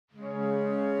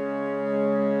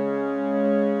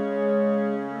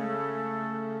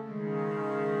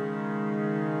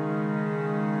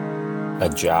a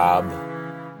job,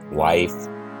 wife,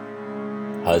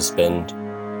 husband,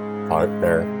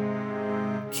 partner,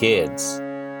 kids,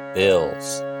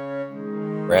 bills,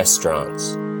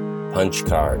 restaurants, punch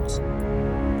cards,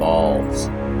 balls.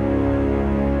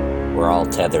 We're all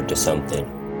tethered to something.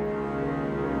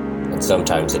 And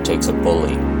sometimes it takes a bully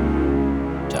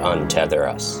to untether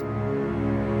us.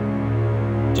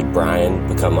 Did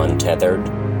Brian become untethered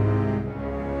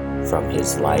from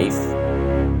his life?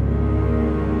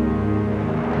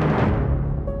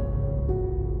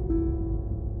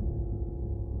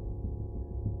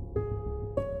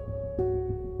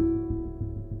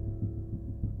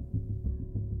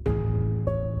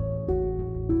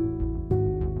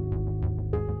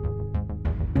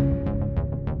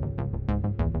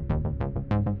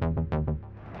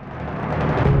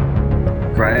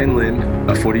 Brian Lynn,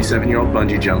 a 47-year-old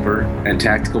bungee jumper and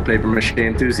tactical paper mache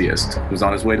enthusiast, was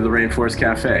on his way to the Rainforest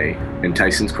Cafe in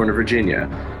Tysons Corner, Virginia,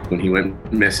 when he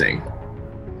went missing.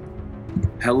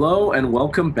 Hello and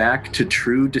welcome back to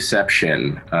True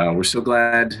Deception. We're so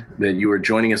glad that you are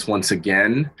joining us once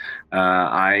again.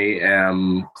 I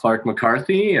am Clark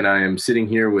McCarthy, and I am sitting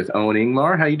here with Owen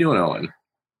Ingmar. How you doing, Owen?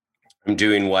 I'm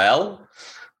doing well.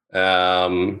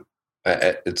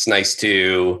 It's nice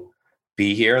to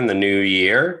be here in the new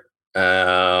year.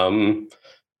 I'm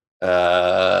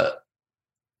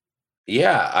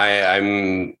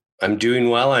doing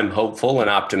well. I'm hopeful and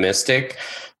optimistic.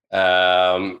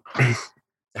 How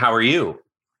are you?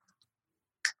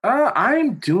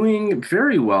 I'm doing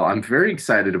very well. I'm very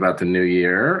excited about the new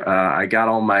year. I got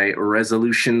all my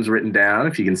resolutions written down.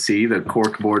 If you can see the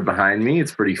cork board behind me,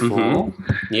 it's pretty full.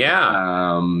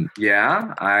 Mm-hmm.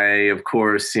 Yeah. I, of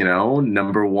course,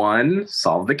 number one,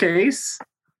 solve the case.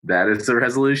 That is the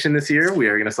resolution this year. We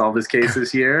are going to solve this case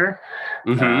this year.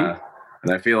 Mm-hmm.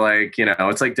 And I feel like,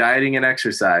 it's like dieting and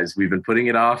exercise. We've been putting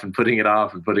it off and putting it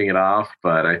off and putting it off,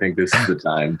 but I think this is the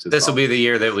time to This will be the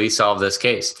year that we solve this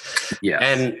case. Yes.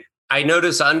 And I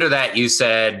noticed under that you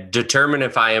said, determine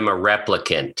if I am a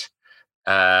replicant.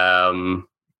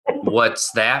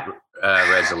 What's that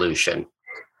resolution?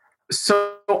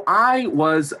 So I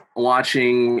was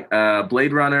watching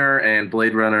Blade Runner and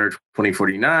Blade Runner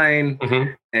 2049,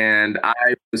 Mm-hmm. and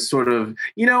I was sort of,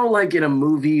 like in a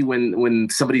movie when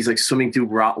somebody's like swimming through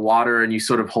water and you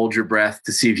sort of hold your breath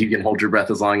to see if you can hold your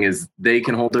breath as long as they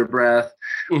can hold their breath.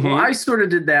 Mm-hmm. Well, I sort of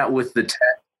did that with the test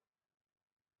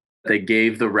they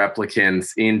gave the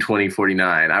replicants in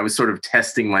 2049. I was sort of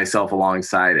testing myself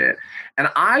alongside it. And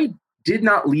I did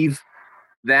not leave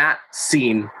that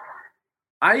scene.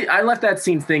 I left that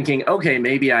scene thinking, okay,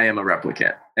 maybe I am a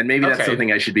replicant, and maybe that's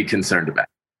something I should be concerned about.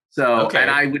 So,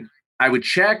 and I would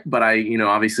check, but I,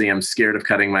 obviously I'm scared of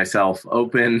cutting myself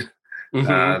open.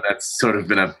 Mm-hmm. That's sort of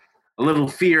been a little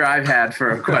fear I've had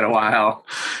for quite a while.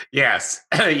 Yes.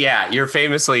 Yeah. You're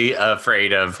famously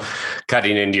afraid of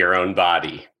cutting into your own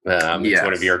body. It's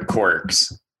one of your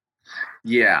quirks.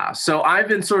 Yeah. So I've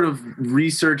been sort of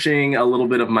researching a little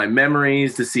bit of my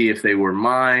memories to see if they were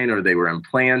mine or they were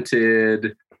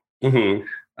implanted. Mm-hmm.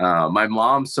 My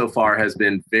mom so far has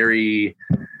been very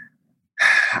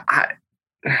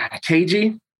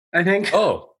cagey, I think.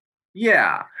 Oh.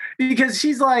 Yeah. Because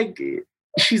she's like,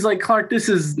 Clark, this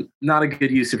is not a good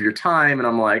use of your time. And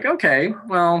I'm like, okay,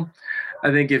 well,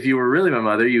 I think if you were really my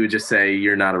mother, you would just say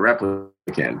you're not a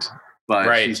replicant.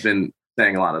 But she's been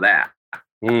saying a lot of that.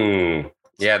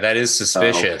 Yeah, that is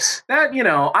suspicious. So that,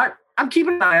 I'm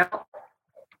keeping an eye out.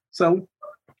 So,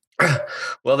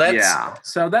 well, that's... Yeah,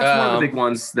 so that's one of the big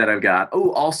ones that I've got.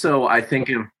 Oh, also, I think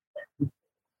of...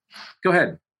 Go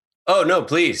ahead. Oh, no,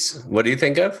 please. What do you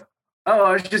think of? Oh,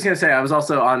 I was just going to say, I was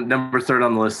also on number 3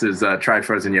 on the list is try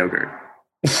frozen yogurt.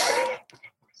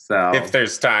 So if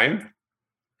there's time.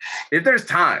 If there's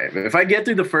time. If I get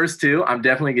through the first 2, I'm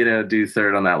definitely going to do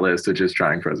 3rd on that list, which is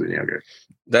trying frozen yogurt.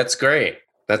 That's great.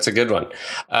 That's a good one.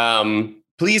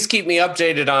 Please keep me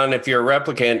updated on if you're a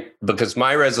replicant, because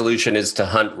my resolution is to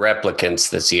hunt replicants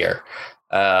this year.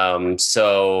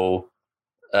 So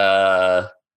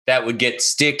that would get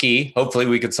sticky. Hopefully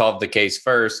we could solve the case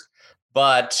first.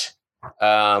 But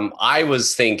I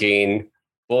was thinking,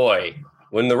 boy,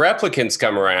 when the replicants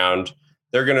come around,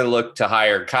 they're going to look to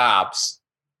hire cops.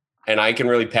 And I can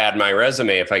really pad my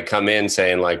resume if I come in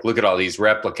saying, like, look at all these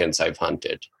replicants I've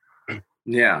hunted.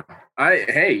 Yeah.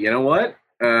 Hey, you know what?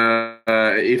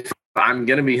 If I'm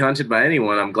going to be hunted by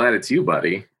anyone, I'm glad it's you,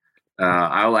 buddy.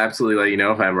 I'll absolutely let you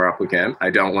know if I'm a replicant.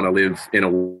 I don't want to live in a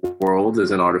world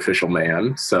as an artificial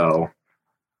man. So,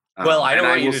 well, I don't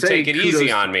want you to take it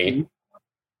easy on me.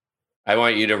 I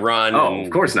want you to run. Oh, of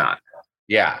course not.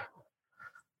 Yeah.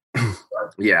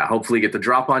 Yeah, hopefully get the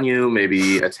drop on you,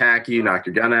 maybe attack you, knock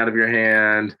your gun out of your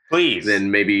hand. Please.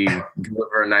 Then maybe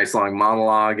deliver a nice long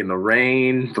monologue in the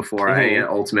rain before I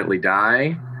ultimately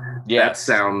die. That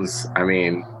sounds,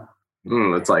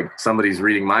 it's like somebody's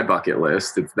reading my bucket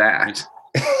list. It's that.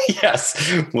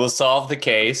 Yes, we'll solve the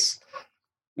case.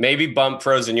 Maybe bump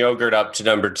frozen yogurt up to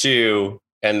number 2,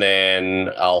 and then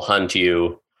I'll hunt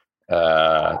you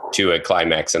to a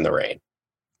climax in the rain.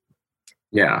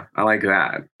 Yeah, I like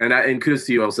that. And kudos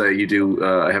to you also. You do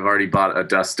have already bought a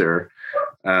duster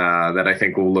that I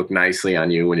think will look nicely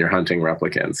on you when you're hunting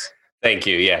replicants. Thank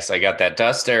you. Yes, I got that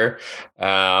duster.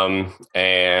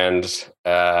 And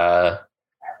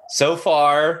so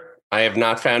far, I have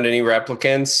not found any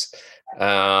replicants.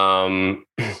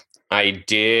 I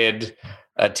did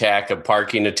attack a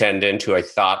parking attendant who I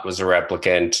thought was a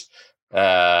replicant,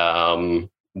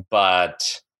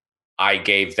 but I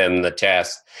gave them the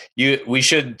test. We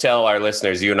should tell our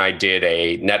listeners, you and I did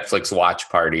a Netflix watch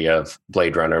party of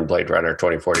Blade Runner and Blade Runner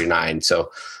 2049.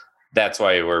 So that's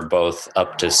why we're both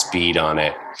up to speed on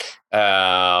it.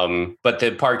 But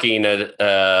the parking,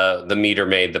 the meter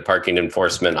maid, the parking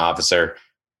enforcement officer,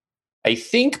 I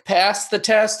think passed the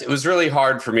test. It was really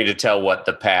hard for me to tell what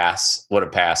a pass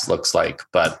looks like,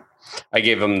 but I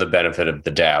gave him the benefit of the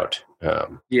doubt.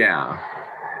 Yeah.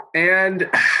 And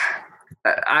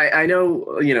I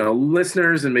know,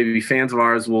 listeners and maybe fans of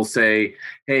ours will say,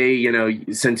 hey,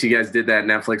 since you guys did that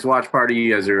Netflix watch party,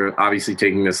 you guys are obviously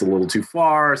taking this a little too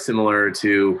far, similar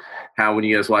to how when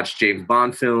you guys watch James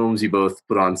Bond films, you both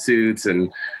put on suits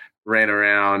and ran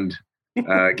around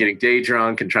getting day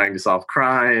drunk and trying to solve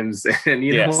crimes. And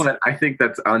you know what? I think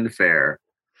that's unfair.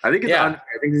 I think it's unfair.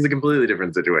 I think this is a completely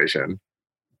different situation.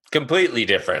 Completely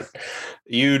different.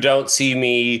 You don't see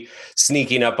me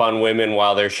sneaking up on women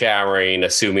while they're showering,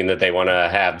 assuming that they want to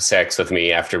have sex with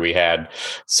me after we had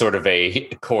sort of a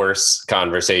coarse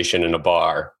conversation in a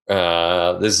bar.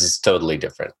 This is totally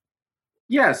different.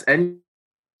 Yes, and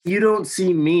you don't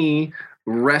see me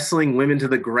wrestling women to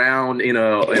the ground in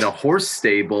a horse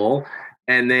stable,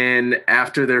 and then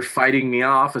after they're fighting me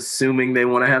off, assuming they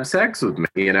want to have sex with me.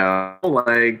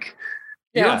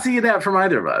 You don't see that from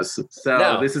either of us.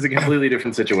 So This is a completely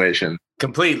different situation.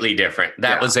 Completely different.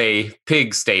 That was a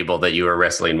pig stable that you were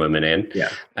wrestling women in. Yeah.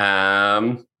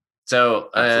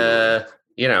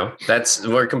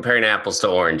 We're comparing apples to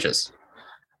oranges.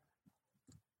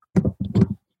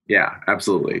 Yeah,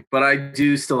 absolutely. But I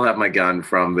do still have my gun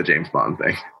from the James Bond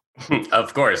thing.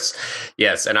 Of course.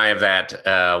 Yes. And I have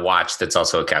that watch that's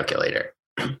also a calculator.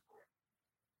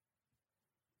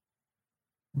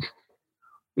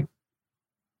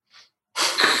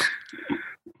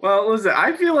 Well, listen,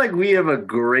 I feel like we have a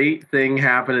great thing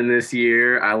happening this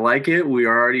year. I like it.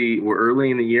 We're early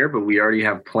in the year, but we already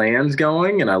have plans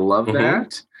going, and I love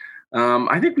that.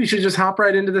 I think we should just hop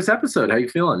right into this episode. How you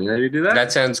feeling? You ready to do that?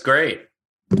 That sounds great.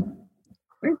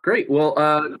 Okay, great. Well,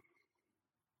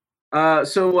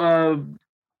 so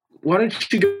why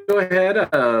don't you go ahead,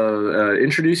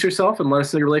 introduce yourself, and let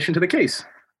us know your relation to the case.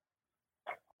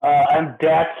 I'm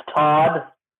Dax Todd.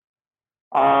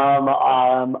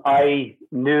 I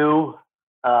knew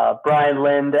Brian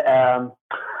Lind.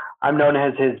 I'm known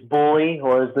as his bully,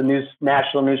 or as the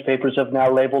national newspapers have now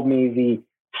labeled me, the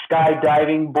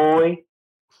skydiving bully.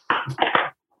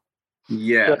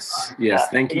 Yes.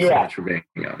 Thank you so much for being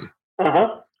on.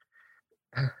 Uh-huh.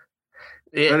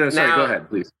 No, sorry. Go ahead,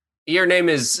 please. Your name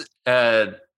is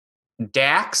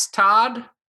Dax Todd?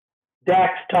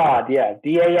 Dax Todd, yeah.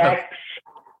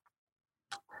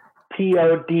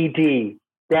 DAXTODD.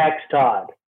 Dax Todd.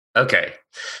 Okay.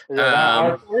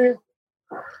 No.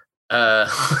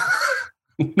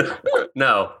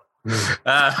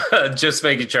 Just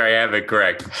making sure I have it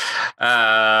correct.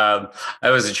 I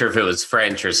wasn't sure if it was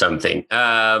French or something.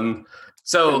 No.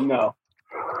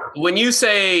 When you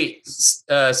say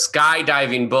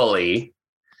skydiving bully,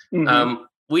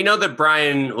 we know that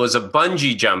Brian was a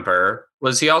bungee jumper.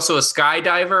 Was he also a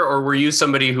skydiver, or were you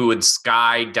somebody who would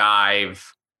skydive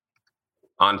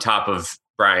on top of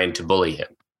Brian to bully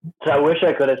him? So I wish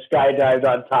I could have skydived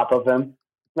on top of him.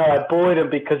 No, I bullied him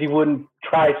because he wouldn't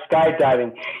try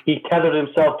skydiving. He tethered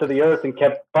himself to the earth and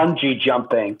kept bungee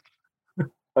jumping.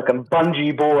 Like a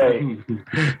bungee boy.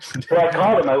 So I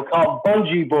called him. I would call him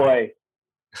Bungee Boy.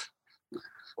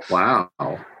 Wow.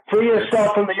 Free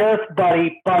yourself from the earth,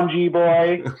 buddy, Bungee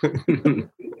Boy.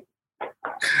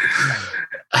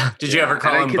 Did you ever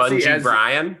call him Bungee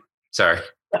Brian? Sorry.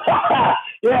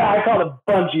 Yeah, I called him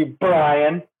Bungee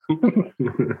Brian.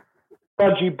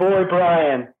 Bungee Boy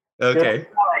Brian. Okay.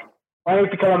 Why don't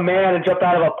you become a man and jump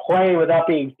out of a plane without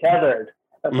being tethered?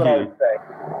 That's what I would say.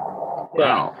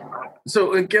 Wow.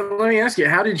 So again, let me ask you,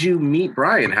 how did you meet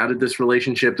Brian? How did this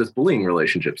bullying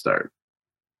relationship start?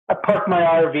 I parked my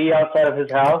RV outside of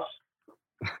his house.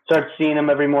 Started seeing him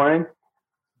every morning.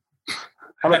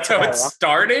 That's how it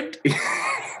started? Yeah,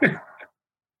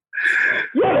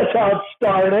 that's how it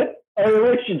started. A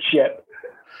relationship.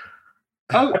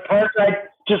 Oh. I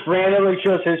just randomly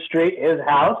chose his street, his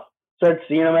house. Started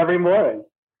seeing him every morning.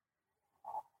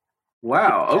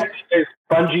 Wow. Oh. There's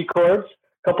bungee cords.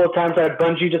 A couple of times I had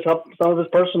bungee just help some of his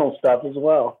personal stuff as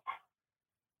well.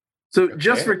 So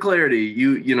just for clarity,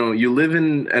 you live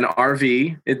in an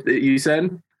RV, you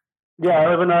said? Yeah, I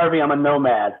live in an RV. I'm a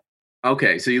nomad.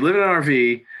 Okay, so you live in an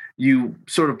RV. You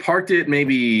sort of parked it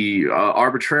maybe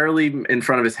arbitrarily in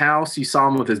front of his house. You saw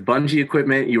him with his bungee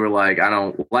equipment. You were like, I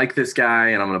don't like this guy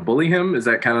and I'm going to bully him. Is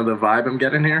that kind of the vibe I'm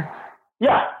getting here?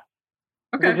 Yeah.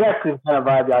 Okay. Exactly the kind of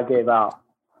vibe I gave out.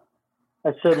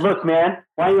 I said, look, man,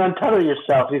 why don't you untether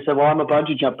yourself? He said, well, I'm a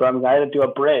bungee jumper. I had to do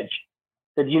a bridge.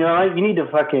 I said, you know what? You need to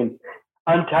fucking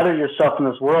untether yourself in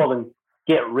this world and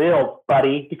get real,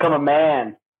 buddy. Become a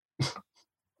man.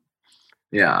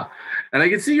 Yeah. And I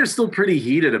can see you're still pretty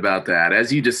heated about that.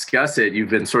 As you discuss it, you've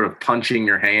been sort of punching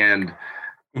your hand,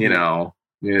 you know.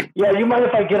 Yeah, you mind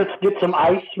if I get some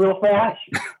ice real fast?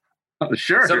 Oh,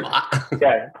 sure.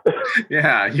 Yeah.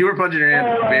 Yeah, you were punching your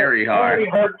hand very hard.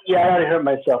 I already hurt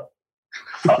myself.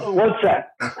 One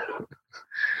sec.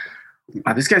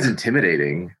 Wow, this guy's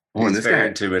intimidating. He's very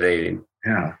intimidating.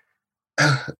 Yeah.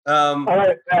 All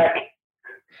right, back.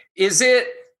 Is it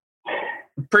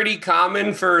pretty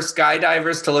common for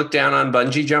skydivers to look down on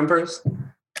bungee jumpers?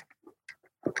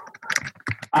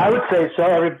 I would say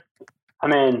so.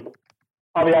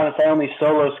 I'll be honest, I only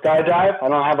solo skydive. I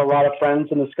don't have a lot of friends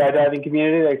in the skydiving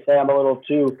community. They say I'm a little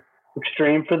too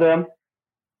extreme for them.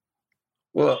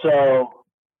 Well,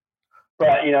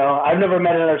 but I've never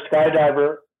met another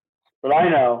skydiver that I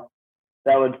know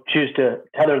that would choose to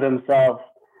tether themselves,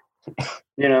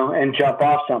 and jump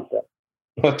off something.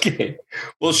 Okay.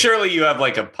 Well, surely you have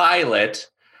like a pilot,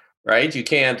 right? You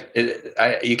can't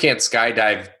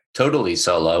skydive totally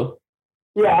solo.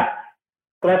 Yeah,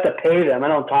 but I have to pay them. I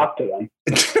don't talk to them.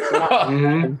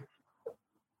 Mm-hmm.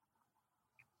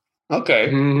 Okay.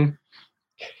 Mm-hmm.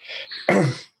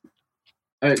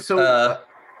 All right. So,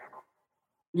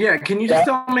 yeah, can you just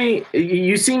tell me?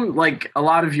 You seem like a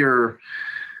lot of your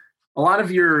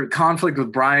conflict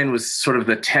with Brian was sort of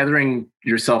the tethering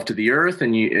yourself to the earth,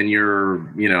 and you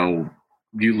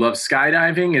love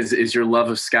skydiving. Is your love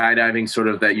of skydiving sort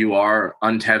of that you are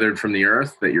untethered from the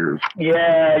earth?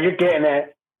 Yeah, you're getting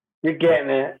it. You're getting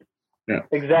it. Yeah.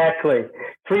 Exactly.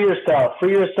 Free yourself.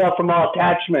 Free yourself from all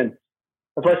attachments.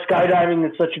 That's why skydiving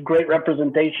is such a great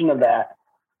representation of that.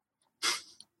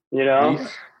 Yeah,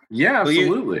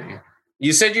 absolutely.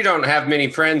 You said you don't have many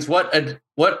friends. What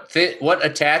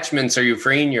attachments are you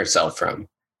freeing yourself from?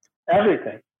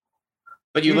 Everything.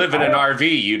 But you live in an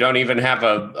RV. You don't even have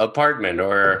an apartment,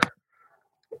 or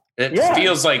it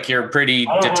feels like you're pretty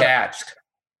detached.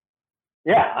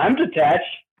 I'm detached.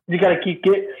 You got to keep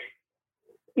getting.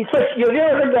 You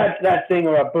ever heard that thing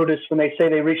about Buddhists when they say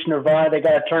they reach nirvana, they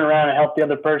got to turn around and help the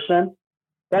other person?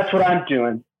 That's what I'm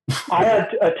doing. I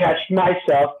have attached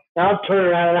myself. Now I'm turning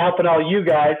around and helping all you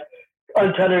guys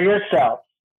untether yourself.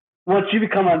 Once you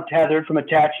become untethered from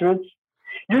attachments,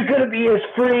 you're going to be as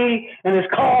free and as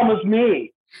calm as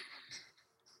me.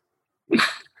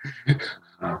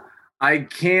 I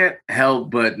can't help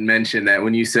but mention that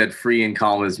when you said free and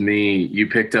calm as me, you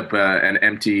picked up an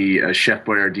empty Chef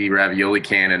Boyardee ravioli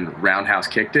can and roundhouse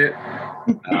kicked it.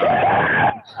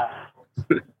 Yeah.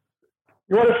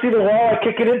 You want to see the wall I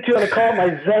kick it into? I call it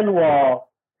my Zen wall.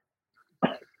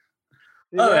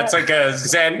 Oh, that's like a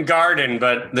Zen garden,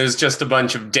 but there's just a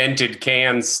bunch of dented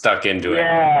cans stuck into it.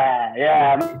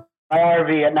 Yeah. My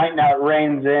RV at night now, it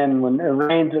rains in. When it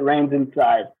rains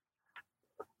inside.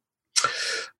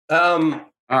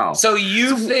 So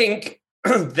you think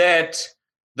that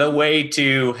the way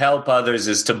to help others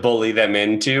is to bully them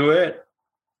into it?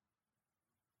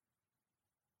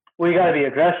 Well, you got to be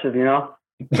aggressive,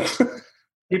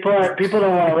 People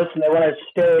don't want to listen. They want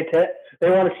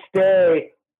to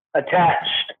stay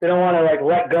attached. They don't want to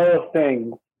let go of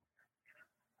things.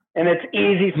 And it's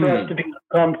easy for us to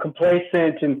become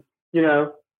complacent and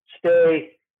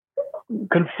stay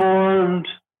conformed.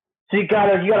 So you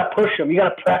gotta push them. You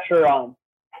gotta pressure on.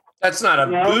 That's not a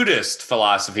Buddhist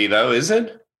philosophy, though, is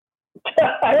it?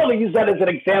 I only use that as an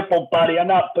example, buddy. I'm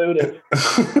not Buddhist.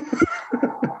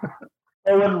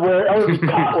 I wouldn't be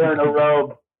caught wearing a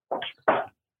robe.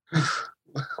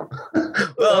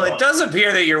 Well, it does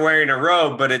appear that you're wearing a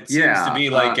robe, but it seems to be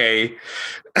like a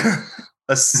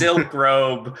silk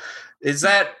robe, Is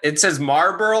that, it says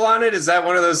Marlboro on it? Is that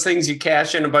one of those things you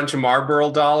cash in a bunch of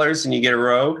Marlboro dollars and you get a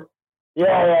robe?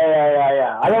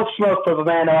 Yeah. I don't smoke, but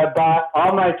man, I buy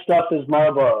all my stuff is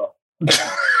Marlboro.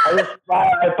 I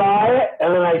buy it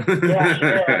and then I cash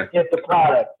it and get the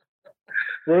product.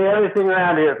 Everything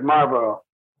around here is Marlboro.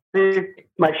 See,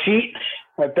 my sheets,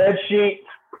 my bed sheet,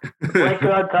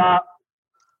 blanket on top,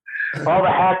 all the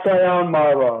hats I own,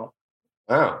 Marlboro.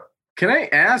 Wow. Can I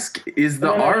ask, is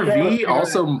the RV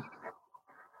also...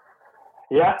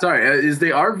 Yeah. Sorry, is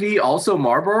the RV also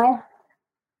Marlboro?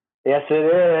 Yes, it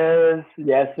is.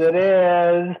 It's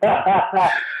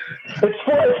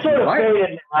sort of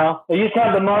faded now. They used to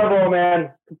have the Marlboro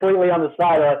Man completely on the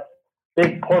side, a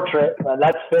big portrait.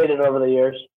 That's faded over the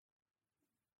years.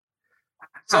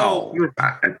 So,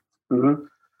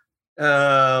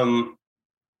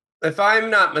 if I'm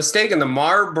not mistaken, the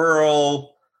Marlboro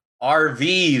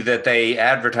RV that they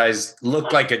advertised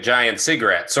looked like a giant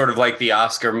cigarette, sort of like the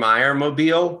Oscar Mayer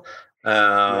mobile.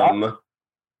 Yep.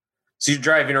 So you're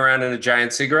driving around in a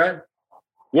giant cigarette?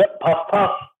 Yep,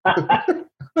 puff.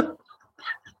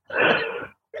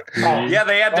 Yeah,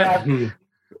 they had to.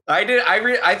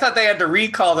 I thought they had to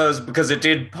recall those because it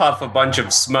did puff a bunch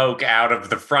of smoke out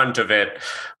of the front of it,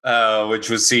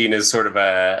 which was seen as sort of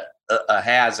a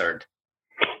hazard.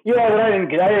 Yeah, but I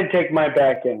didn't take my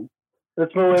back in.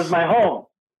 It was my home.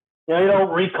 You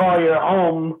don't recall your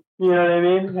home. You know what I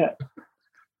mean? Yeah.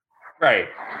 Right.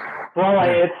 Well,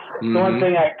 it's the one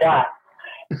thing I got.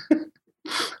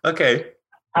 Okay.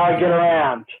 How I get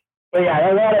around. But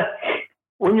yeah,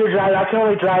 when you're driving, I can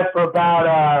only drive for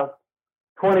about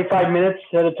 25 minutes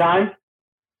at a time,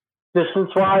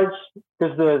 distance-wise,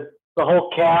 because the whole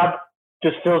cab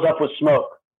just fills up with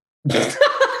smoke.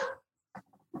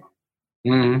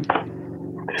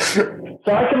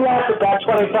 So I can last about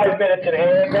 25 minutes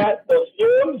inhaling those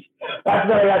fumes. That's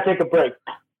when I got to take a break.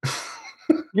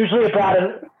 Usually about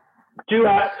a 2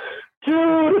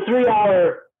 to 3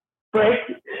 hour break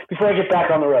before I get back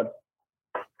on the road.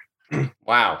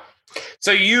 Wow.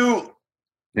 So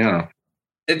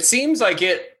it seems like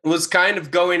it was kind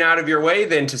of going out of your way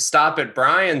then to stop at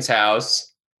Brian's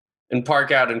house and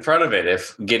park out in front of it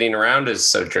if getting around is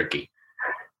so tricky.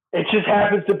 It just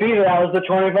happens to be that was the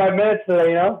 25 minutes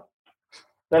that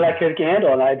I could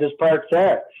handle, and I just parked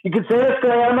there. You could say it's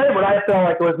going on there, but I felt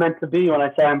like it was meant to be when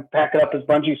I said I'm packing up his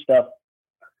bungee stuff.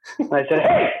 And I said,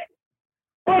 "Hey,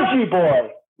 bungee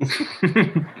boy,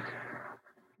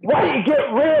 why don't you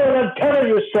get real and untether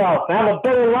yourself and have a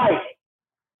better life?"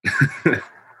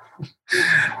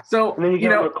 So and then you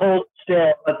give them a cold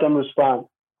stare, let them respond.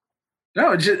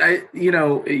 No,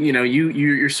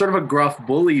 you're sort of a gruff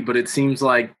bully, but it seems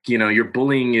like your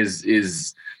bullying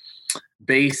is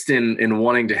based in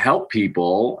wanting to help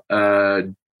people.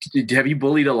 Have you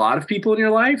bullied a lot of people in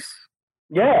your life?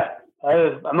 Yeah,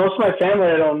 most of my family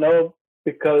I don't know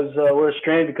because we're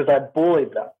estranged because I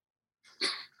bullied them.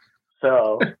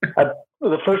 So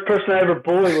the first person I ever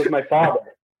bullied was my father.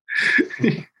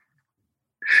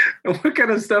 What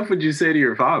kind of stuff would you say to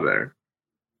your father?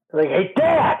 Like, "Hey,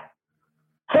 Dad,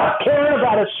 stop caring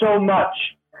about it so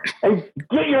much and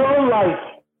get your own life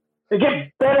and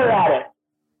get better at it.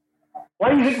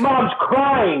 Why do you think Mom's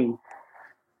crying?"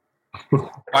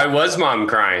 Why was Mom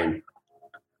crying?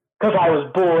 Because I was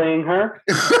bullying her.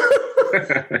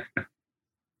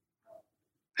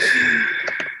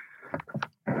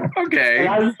 Okay. And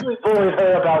I usually bullied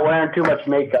her about wearing too much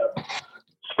makeup.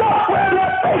 "Stop wearing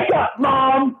that makeup,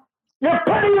 Mom! You're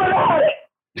pretty without it!"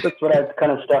 That's what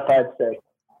kind of stuff I'd say.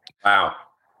 Wow.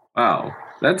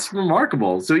 That's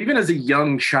remarkable. So even as a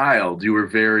young child, you were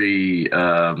very,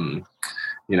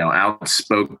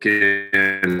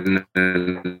 outspoken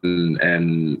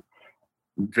and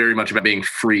very much about being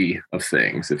free of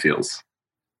things, it feels.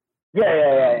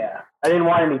 Yeah. I didn't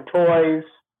want any toys.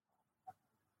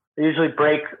 I usually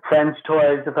break friends'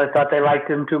 toys if I thought they liked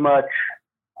them too much.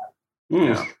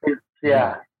 Yeah.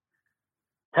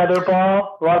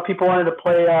 Tetherball. A lot of people wanted to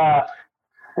play. I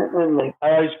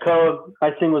always code.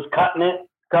 My thing was cutting it,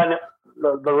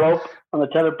 the rope on the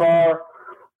tetherball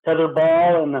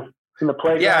in the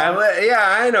playground. Yeah,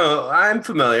 I know. I'm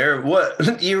familiar.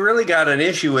 What you really got an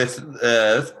issue with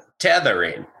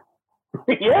tethering?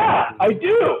 Yeah, I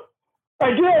do.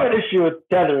 I do have an issue with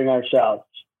tethering ourselves.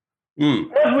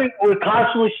 Because we're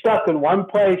constantly stuck in one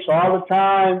place all the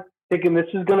time, thinking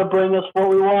this is going to bring us what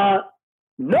we want.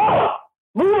 No,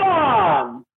 move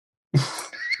on.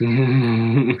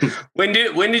 When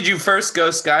did you first go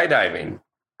skydiving?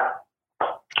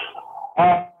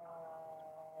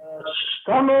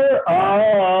 Summer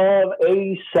of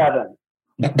 '87.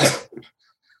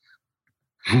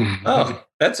 Oh,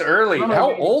 that's early.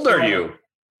 How old are you?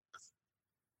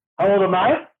 How old am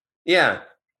I? Yeah.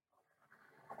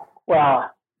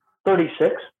 Well,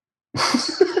 36.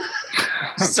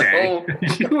 Okay.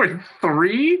 You were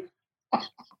 3?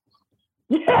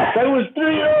 Yes, I was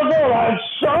 3 years old. I'm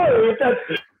sorry if that's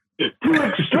too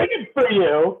extreme for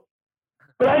you.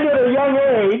 But I knew at a young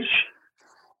age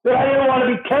that I didn't want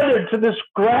to be tethered to this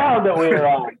ground that we were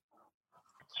on.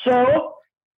 So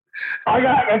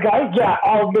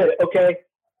I'll admit it, okay?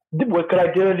 What could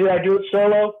I do? Did I do it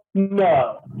solo?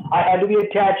 No. I had to be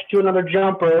attached to another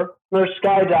jumper, another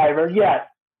skydiver, yes.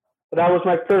 But that was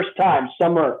my first time,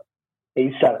 summer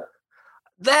 87.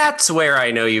 That's where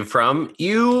I know you from.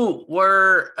 You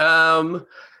were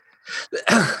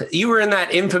you were in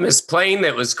that infamous plane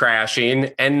that was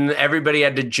crashing and everybody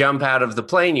had to jump out of the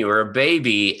plane. You were a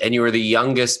baby and you were the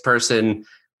youngest person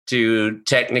to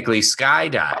technically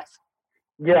skydive.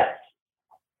 Yes.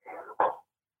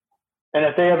 And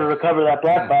if they ever recover that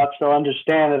black box, they'll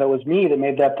understand that it was me that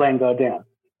made that plane go down.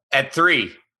 At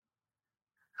 3.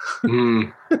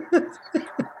 Mm.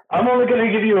 I'm only going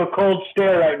to give you a cold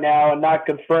stare right now and not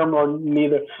confirm nor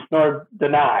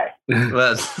deny.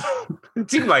 Well,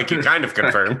 it seemed like you kind of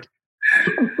confirmed.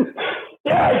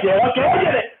 Yeah, I did. Okay, I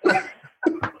did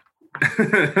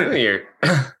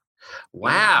it.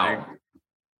 Wow.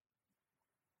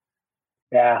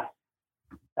 Yeah.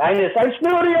 I knew at a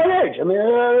young age. I mean,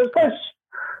 of course.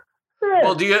 Yeah.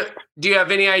 Well, do you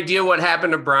have any idea what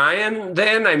happened to Brian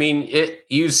then? I mean,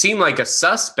 you seem like a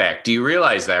suspect. Do you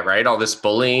realize that, right? All this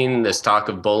bullying, this talk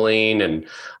of bullying and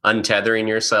untethering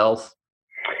yourself.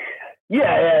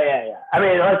 Yeah. I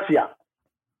mean,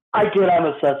 I get I'm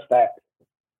a suspect.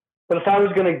 But if I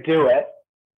was going to do it,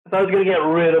 if I was going to get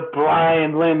rid of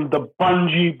Brian Lim, the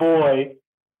bungee boy,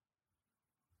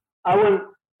 I wouldn't.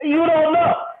 You don't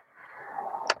know.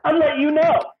 I'd let you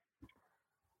know.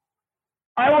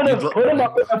 I would have put him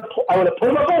up on a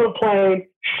plane,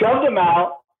 shoved him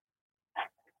out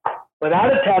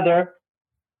without a tether.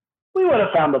 We would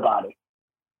have found the body.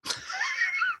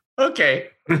 Okay.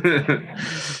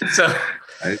 So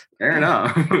fair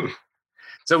enough.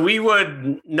 So we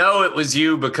would know it was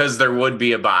you because there would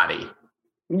be a body.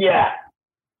 Yeah.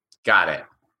 Got it.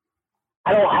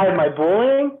 I don't hide my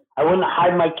bullying. I wouldn't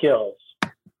hide my kills.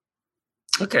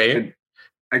 Okay.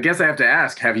 I guess I have to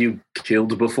ask, have you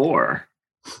killed before?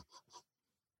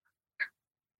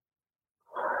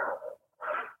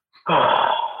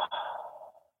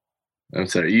 I'm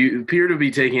sorry. You appear to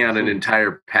be taking out an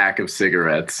entire pack of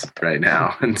cigarettes right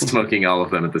now and smoking all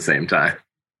of them at the same time.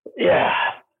 Yeah.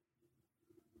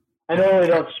 I normally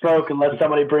don't smoke unless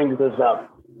somebody brings this up.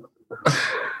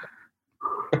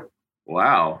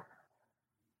 Wow.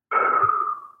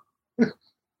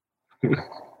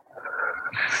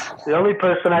 The only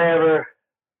person I ever...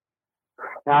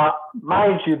 Now,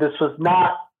 mind you, this was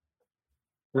not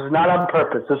on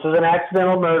purpose. This was an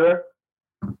accidental murder.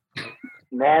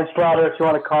 Manslaughter, if you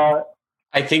want to call it.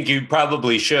 I think you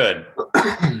probably should.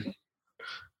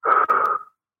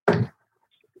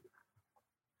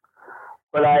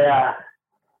 But I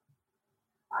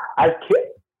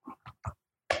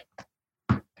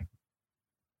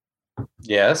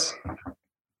Yes.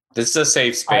 This is a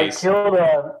safe space. I killed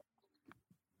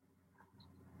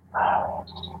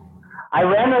I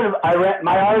ran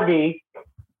my RV.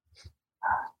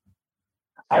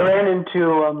 I ran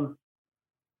into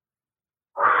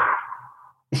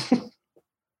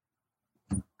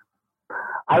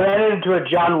I ran into a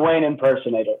John Wayne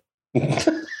impersonator.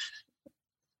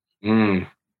 Mm.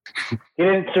 He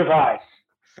didn't survive.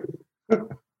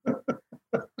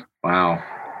 Wow.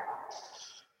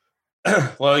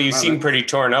 Well, you seem pretty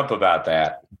torn up about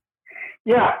that.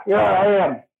 Yeah,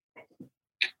 I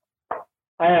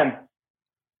am.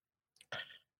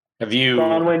 Have you...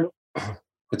 John Wayne.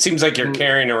 It seems like you're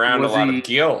carrying around a lot of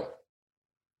guilt.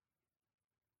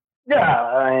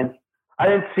 Yeah, I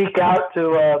didn't seek out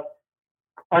to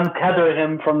untether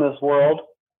him from this world,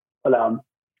 but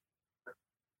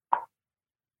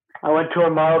I went to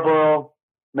a Marlboro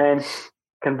Man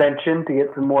convention to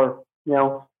get some more,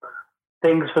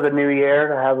 things for the new year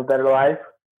to have a better life.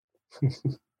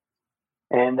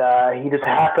 And I just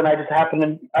happened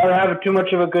to, I don't have too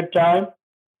much of a good time.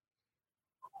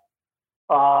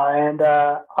 And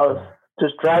I was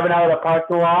just driving out of the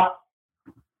parking lot,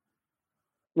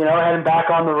 heading back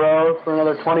on the road for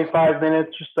another 25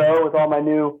 minutes or so with all my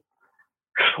new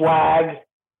swag.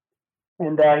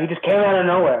 And he just came out of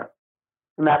nowhere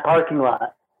in that parking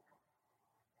lot.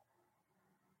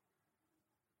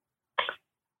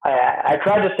 I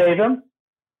tried to save him,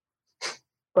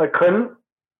 but I couldn't.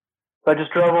 So I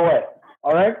just drove away.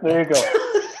 All right, there you go.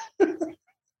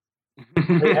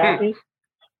 Are you happy?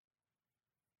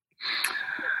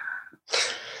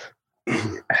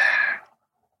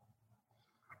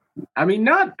 I mean,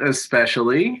 not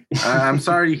especially. I'm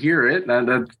sorry to hear it.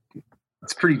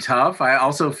 It's pretty tough. I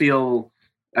also feel,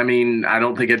 I mean, I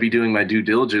don't think I'd be doing my due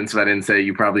diligence if I didn't say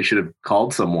you probably should have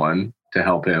called someone to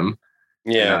help him.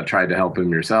 Yeah. And not tried to help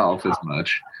him yourself as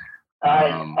much. I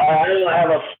don't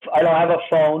have a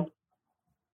phone.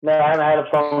 No, I haven't had a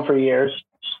phone for years.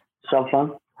 Cell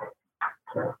phone.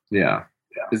 Yeah.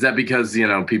 Is that because,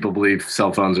 people believe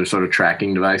cell phones are sort of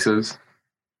tracking devices?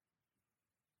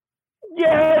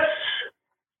 Yes.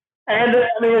 And I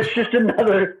mean, it's just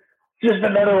another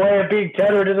way of being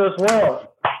tethered to this world.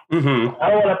 Mm-hmm. I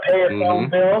don't want to pay a phone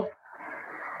bill.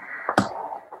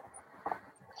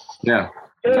 Yeah,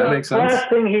 that makes sense. The last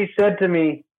thing he said to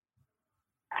me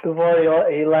before he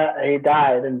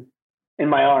died in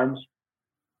my arms.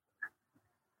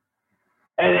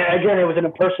 And again, it was an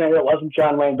impersonator. It wasn't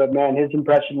John Wayne, but man, his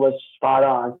impression was spot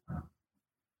on.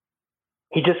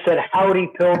 He just said, "Howdy,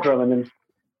 Pilgrim," and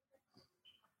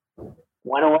then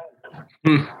went away.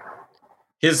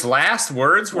 His last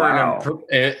words were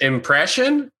an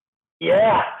impression?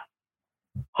 Yeah.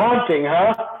 Haunting,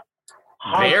 huh?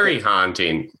 Very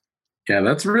haunting. Yeah,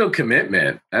 that's real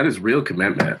commitment. That is real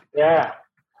commitment. Yeah.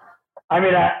 I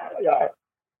mean,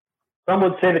 some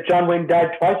would say that John Wayne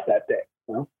died twice that day.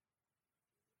 You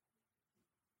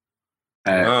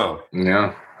know?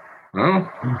 Yeah. Oh,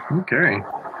 okay.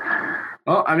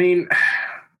 Well, I mean,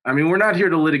 we're not here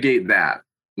to litigate that.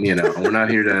 We're not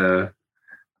here to,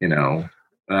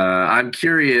 I'm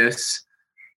curious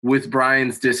with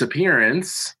Brian's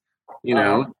disappearance,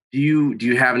 do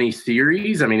you have any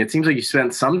theories? I mean, it seems like you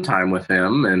spent some time with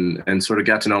him and sort of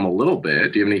got to know him a little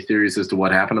bit. Do you have any theories as to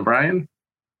what happened to Brian?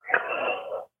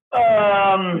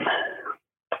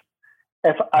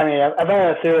 If I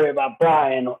had a theory about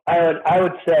Brian, I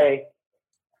would say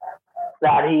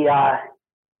that he, I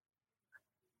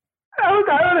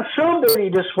would assume that he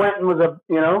just went and was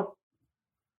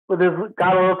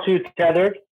got a little too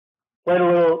tethered, went a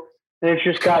little, and it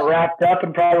just got wrapped up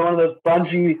in probably one of those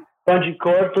bungee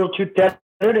cords, a little too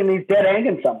tethered, and he's dead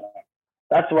hanging somewhere.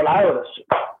 That's what I would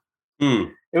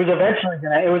assume. It was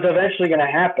eventually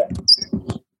gonna happen,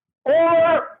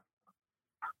 or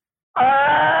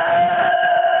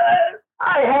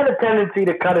I had a tendency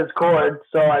to cut his cord,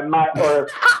 so I might, or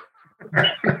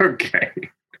okay.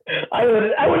 I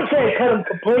wouldn't say I cut him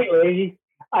completely.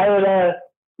 I would,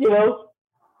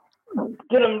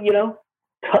 get him, get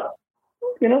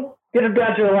him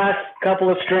down to the last couple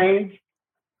of strains.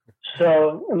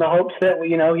 So in the hopes that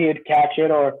he'd catch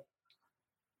it, or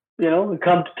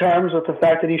come to terms with the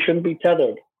fact that he shouldn't be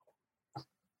tethered.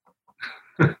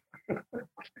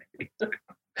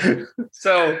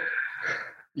 So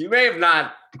you may have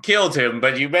not killed him,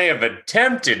 but you may have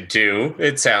attempted to.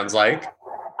 It sounds like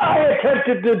I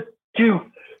attempted to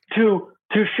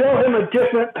show him a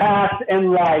different path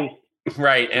in life.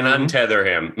 Right, and untether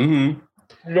him. Mm-hmm.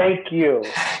 Thank you.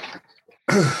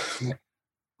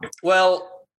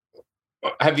 Well,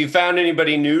 have you found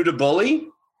anybody new to bully?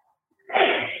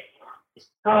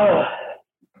 There's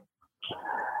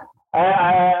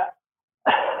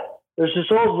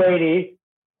this old lady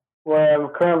where I'm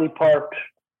currently parked.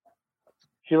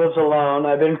 She lives alone.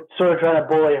 I've been sort of trying to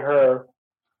bully her.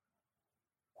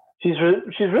 She's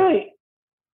really,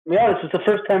 to be honest, it's the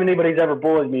first time anybody's ever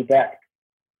bullied me back.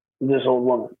 This old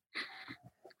woman.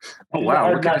 Oh,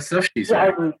 wow. What kind of stuff she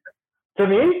said? To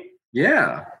me?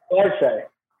 Yeah. What did I say?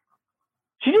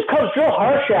 She just comes real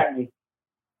harsh at me.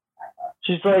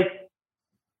 She's like,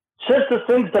 says the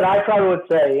things that I probably would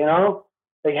say,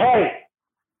 like, hey,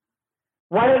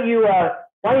 why don't you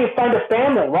find a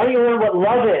family? Why don't you learn what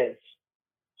love is?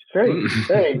 It's very,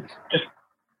 just.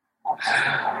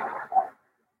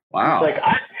 Wow. It's like,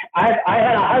 I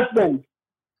had a husband.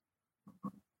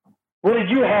 What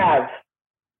did you have?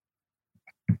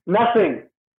 Nothing.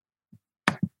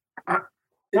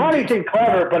 Not anything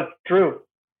clever, but true.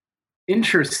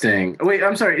 Interesting. Wait,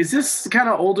 I'm sorry. Is this kind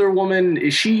of older woman,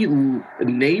 is she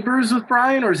neighbors with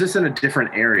Brian, or is this in a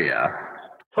different area?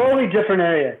 Totally different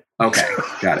area. Okay.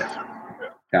 Got it.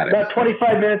 About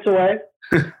 25 minutes away.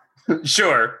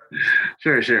 Sure.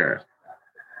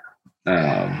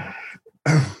 Her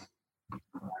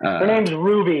name's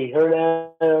Ruby.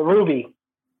 Ruby.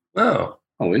 Oh,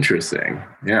 interesting.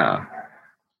 Yeah.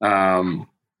 Wow.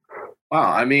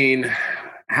 I mean,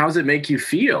 how does it make you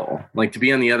feel, like, to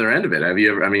be on the other end of it? Have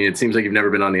you ever? I mean, it seems like you've never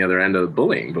been on the other end of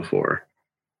bullying before.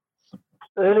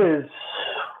 It is.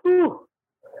 Whew.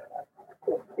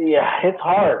 Yeah, it's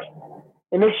hard.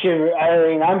 It makes you.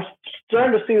 I'm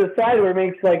starting to see the side where it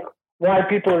makes like why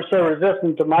people are so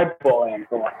resistant to my bullying.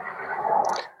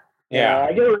 Yeah,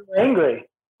 I get really angry.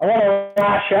 I want to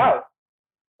lash out.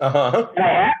 Uh-huh.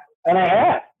 And I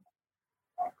have.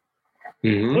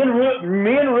 Mhm.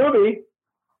 Me and Ruby,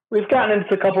 we've gotten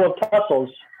into a couple of tussles.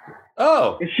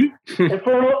 Oh, And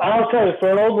I'll tell you,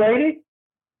 for an old lady,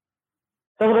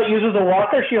 someone that uses a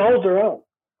walker, she holds her own.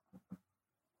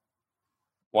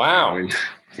 wow. I mean,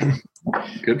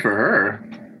 good for her.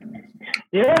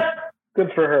 Yeah,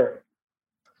 good for her.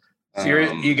 So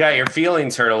you got your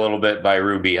feelings hurt a little bit by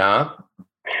Ruby, huh?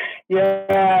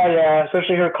 Yeah.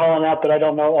 Especially her calling out that I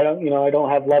don't have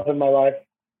love in my life.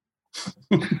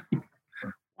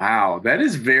 Wow,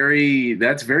 that's very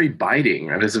biting.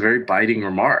 That is a very biting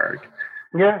remark.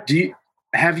 Yeah.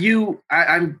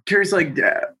 I'm curious, like,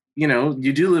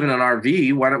 you do live in an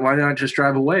RV. Why not just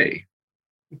drive away?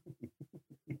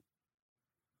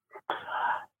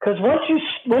 Because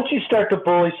once you start to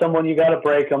bully someone, you got to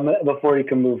break them before you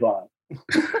can move on.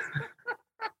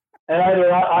 And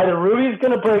either Ruby's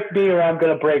going to break me or I'm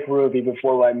going to break Ruby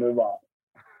before I move on.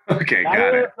 Okay,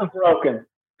 got it. Broken.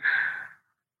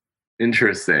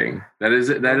 Interesting. That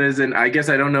isn't. I guess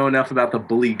I don't know enough about the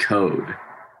bully code.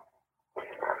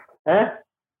 Well,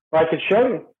 I could show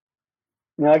you.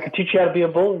 I could teach you how to be a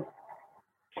bully.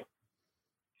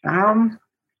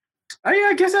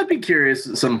 I guess I'd be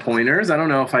curious. Some pointers. I don't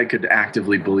know if I could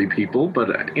actively bully people,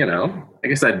 but I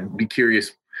guess I'd be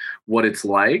curious what it's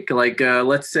like. Like,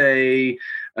 let's say,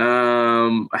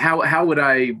 how would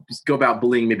I go about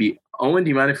bullying? Maybe Owen. Do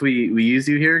you mind if we use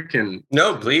you here?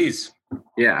 No, please.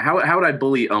 Yeah. How would I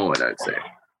bully Owen? I'd say.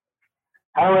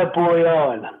 How would I bully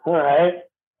Owen? All right.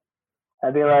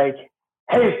 I'd be like,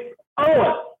 "Hey,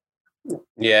 Owen."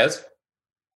 Yes.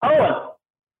 Owen.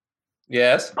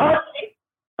 Yes.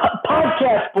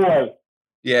 Podcast boy.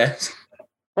 Yes.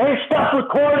 Hey, stop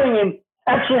recording and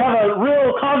actually have a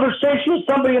real conversation with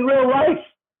somebody in real life.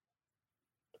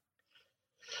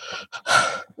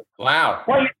 Wow.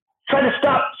 Why you trying to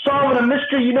stop solving a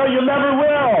mystery you know you never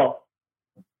will?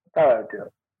 Oh, dear.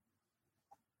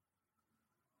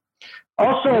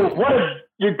 Also, what if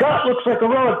your gut looks like a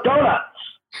row of donuts?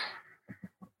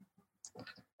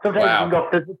 Sometimes you can go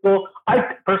physical.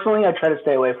 I try to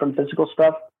stay away from physical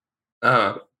stuff.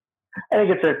 Uh-huh. I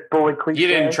think it's a bully cliche. You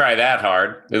didn't try that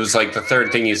hard. It was like the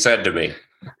third thing you said to me.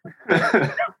 All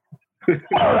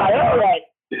right.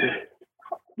 You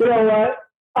know what?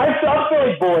 I'm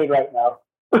feeling bullied right now.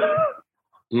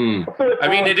 I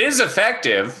mean, it is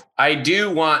effective. I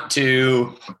do want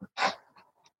to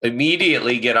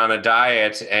immediately get on a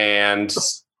diet and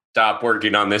stop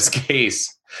working on this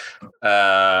case.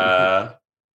 And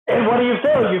what do you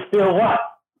feel? You feel what?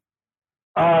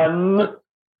 Untethered.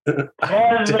 I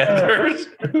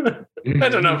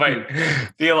don't know if I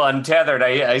feel untethered.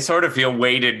 I sort of feel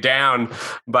weighted down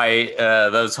by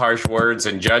those harsh words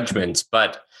and judgments,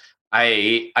 but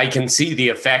I can see the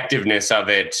effectiveness of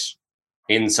it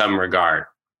in some regard.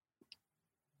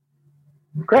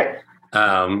 Great.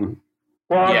 Well,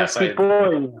 I'll just keep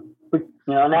bullying.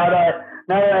 Now that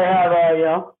I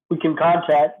have we can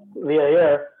contact via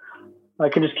here. I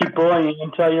can just keep bullying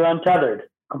until you're untethered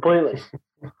completely.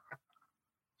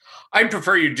 I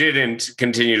prefer you didn't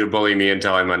continue to bully me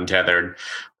until I'm untethered.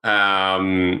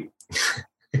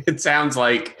 It sounds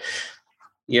like,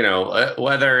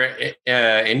 whether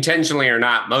intentionally or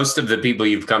not, most of the people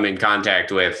you've come in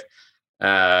contact with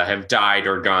have died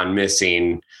or gone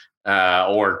missing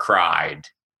or cried.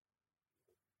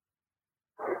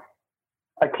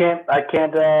 I can't argue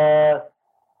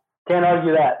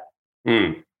that.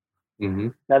 Mm-hmm.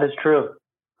 That is true.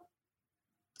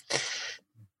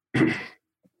 You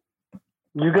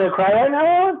gonna cry right now,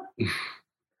 Alan?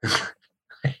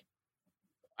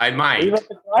 I might. Are you about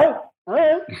to cry? All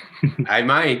right. I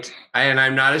might, and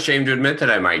I'm not ashamed to admit that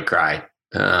I might cry.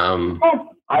 There's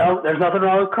nothing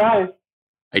wrong with crying.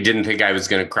 I didn't think I was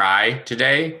going to cry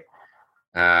today,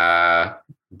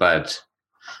 but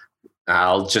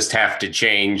I'll just have to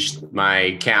change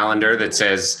my calendar that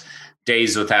says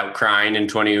days without crying in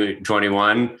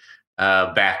 2021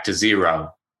 back to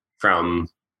 0 from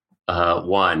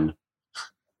 1.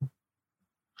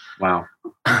 Wow.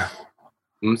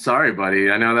 I'm sorry, buddy.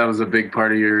 I know that was a big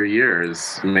part of your year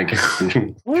is making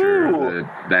sure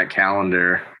that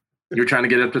calendar. You're trying to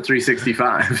get up to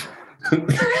 365.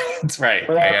 That's right.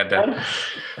 I had to.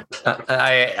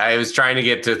 I was trying to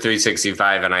get to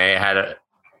 365, and I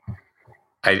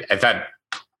thought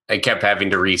I kept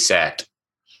having to reset.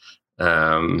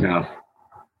 Yeah.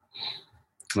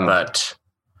 But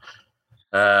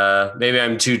maybe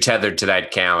I'm too tethered to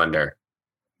that calendar.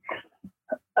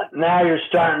 Now you're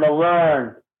starting to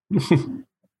learn.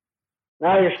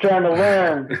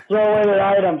 Throw away the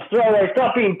items. Throw away.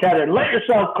 Stop being tethered. Let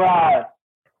yourself cry.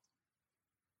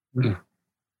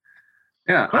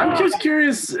 Yeah, I'm just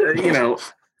curious,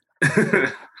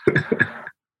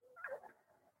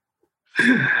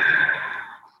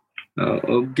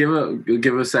 I'll give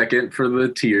a second for the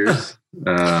tears.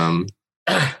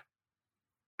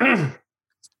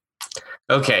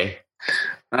 Okay.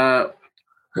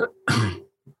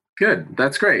 Good.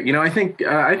 That's great. I think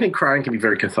crying can be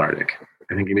very cathartic.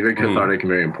 I think it can be very cathartic and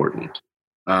very important.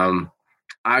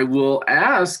 I will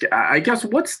ask, I guess,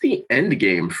 what's the end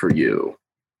game for you,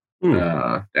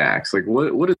 Dax? Like,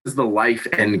 what is the life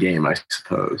end game, I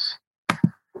suppose?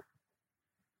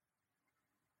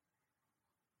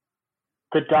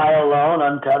 To die alone,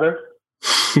 untethered.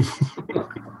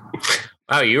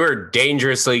 Wow, you were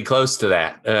dangerously close to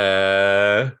that.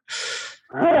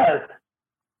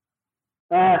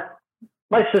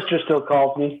 My sister still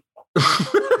calls me.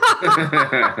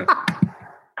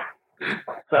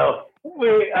 So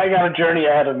I got a journey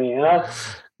ahead of me,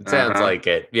 Sounds like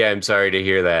it. Yeah, I'm sorry to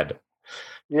hear that.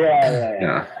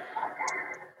 Yeah.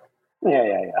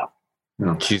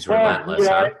 She's relentless,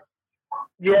 huh?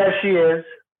 Yeah, she is.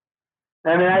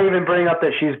 I mean, I even bring up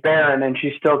that she's barren, and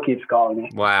she still keeps calling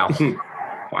me. Wow.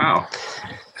 Wow.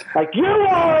 Like, you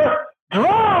are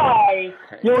dry.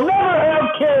 You'll never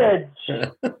have kids.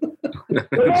 You'll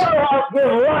never have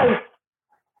good life.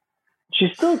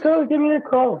 She's still giving me a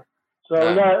call. So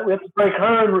we have to break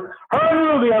her and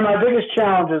Ruby are my biggest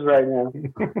challenges right now.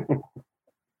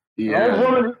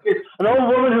 Yeah. An old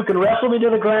woman who can wrestle me to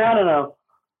the ground, and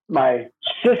my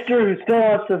sister who still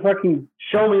wants to fucking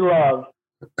show me love.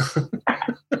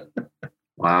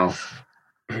 Wow.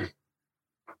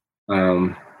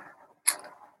 I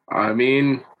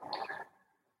mean,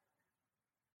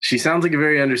 she sounds like a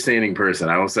very understanding person.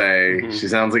 I will say she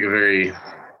sounds like a very,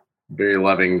 very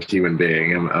loving human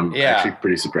being. I'm actually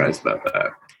pretty surprised about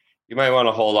that. You might want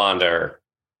to hold on to her.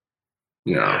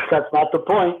 Yeah. That's not the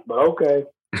point, but okay.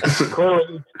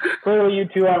 Clearly you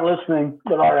two aren't listening,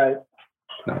 but all right.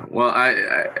 No. Well,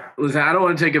 listen, I don't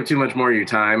want to take up too much more of your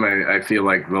time. I feel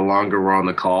like the longer we're on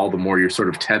the call, the more you're sort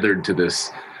of tethered to this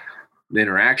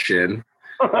interaction.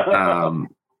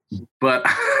 But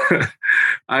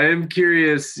I am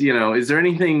curious, is there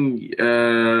anything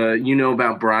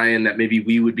about Brian that maybe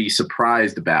we would be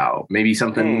surprised about? Maybe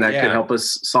something that could help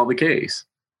us solve the case?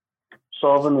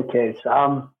 Solving the case.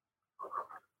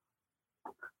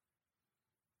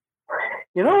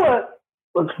 You know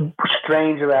what's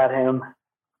strange about him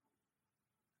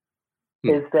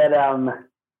is that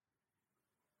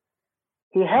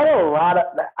he had a lot of,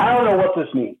 I don't know what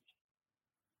this means.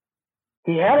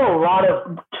 He had a lot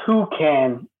of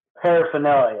toucan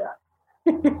paraphernalia.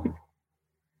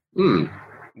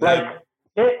 Like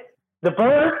the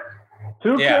bird,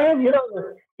 toucan, he had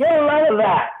a lot of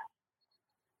that.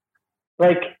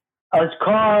 Like his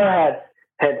car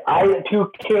had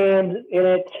toucans in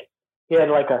it. He had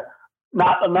like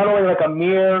not only like a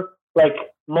mere like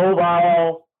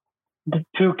mobile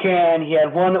toucan. He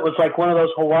had one that was like one of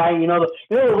those Hawaiian, the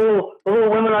little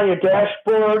women on your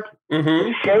dashboard.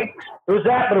 It shakes. It was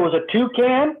that, but it was a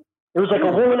toucan. It was like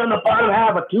a woman on the bottom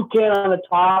half, a toucan on the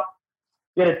top.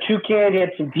 He had a toucan. He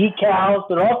had some decals.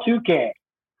 They're all toucan.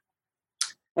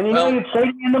 And he'd say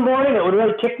to me in the morning, it would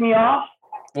really tick me off.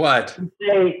 What?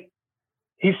 He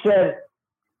said,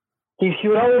 he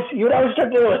would always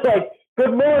start to like,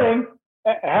 good morning.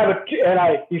 He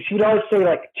would always say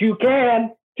like,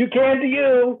 toucan to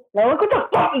you. Now look, what the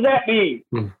fuck does that mean?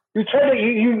 It's like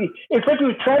he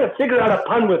was trying to figure out a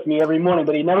pun with me every morning,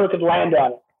 but he never could land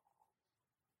on it.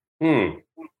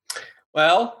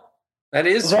 Well,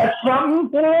 is that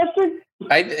something interesting?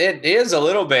 It is a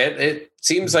little bit. It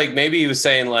seems like maybe he was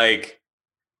saying like,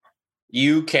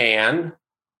 you can,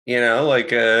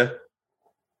 like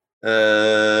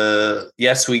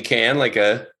yes, we can, like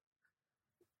a,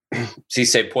 si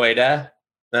se puede,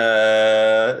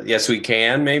 yes, we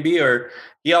can, maybe. Or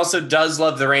he also does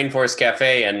love the Rainforest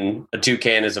Cafe, and a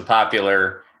toucan is a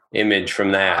popular image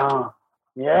from that.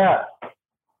 Yeah.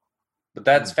 But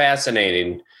that's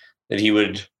fascinating that he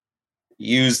would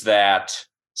use that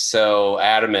so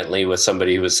adamantly with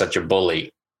somebody who was such a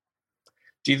bully.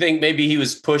 Do you think maybe he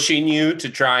was pushing you to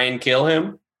try and kill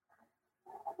him?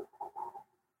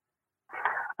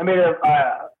 I mean,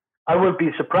 I wouldn't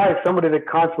be surprised. Somebody that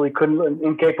constantly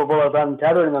incapable of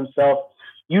untethering themselves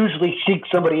usually seeks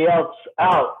somebody else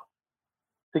out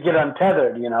to get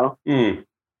untethered,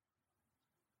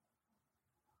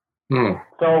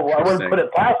 So I wouldn't put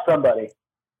it past somebody,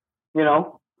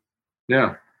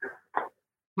 Yeah.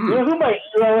 You know who my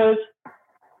hero is?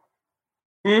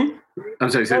 I'm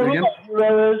sorry, say it again? My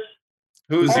hero is?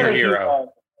 Who's your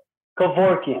hero?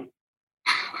 Kevorkian.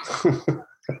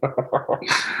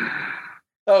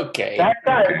 Okay. That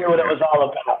guy knew what it was all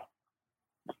about.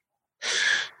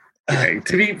 Okay,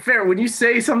 to be fair, when you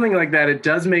say something like that, it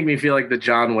does make me feel like the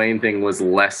John Wayne thing was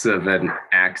less of an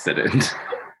accident.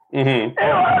 Mm-hmm. It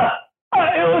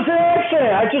was an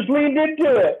accident. I just leaned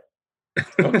into it.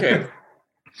 Okay.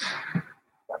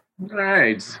 All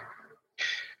right.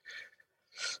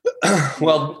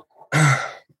 Well,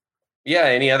 yeah.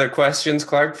 Any other questions,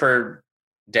 Clark, for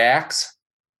Dax?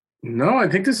 No, I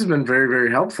think this has been very,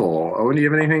 very helpful. Owen, do you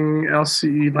have anything else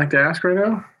you'd like to ask right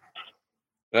now?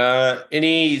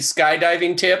 Any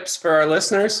skydiving tips for our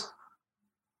listeners?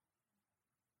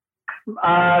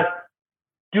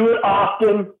 Do it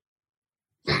often.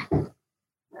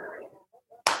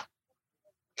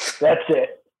 That's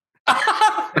it.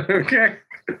 Okay.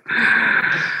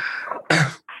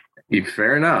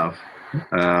 Fair enough.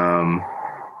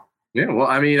 Yeah, well,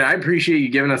 I mean, I appreciate you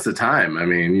giving us the time. I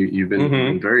mean, you've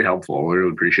been very helpful. We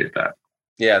really appreciate that.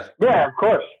 Yeah. Yeah, of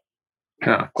course.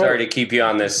 Yeah. Sorry to keep you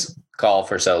on this call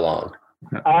for so long.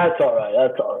 That's all right.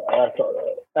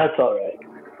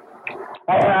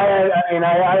 I mean,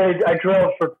 I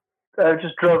drove for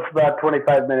about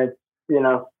 25 minutes, you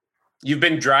know. You've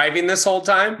been driving this whole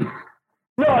time?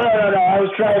 No. I was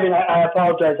driving. I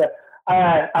apologize.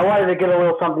 I wanted to get a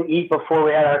little something to eat before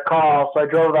we had our call, so I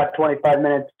drove about 25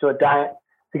 minutes to a diner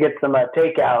to get some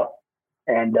takeout,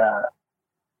 and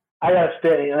I got to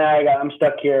stay. And I'm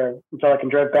stuck here until I can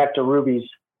drive back to Ruby's.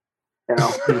 You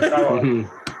know,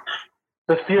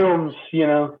 the fumes. You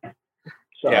know,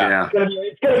 so Yeah.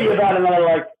 it's gonna be about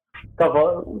another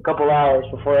couple hours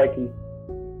before I can.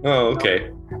 Oh,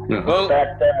 okay. Well,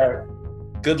 Back there.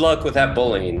 good luck with that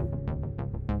bullying.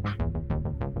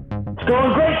 It's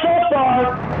going great so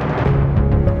far.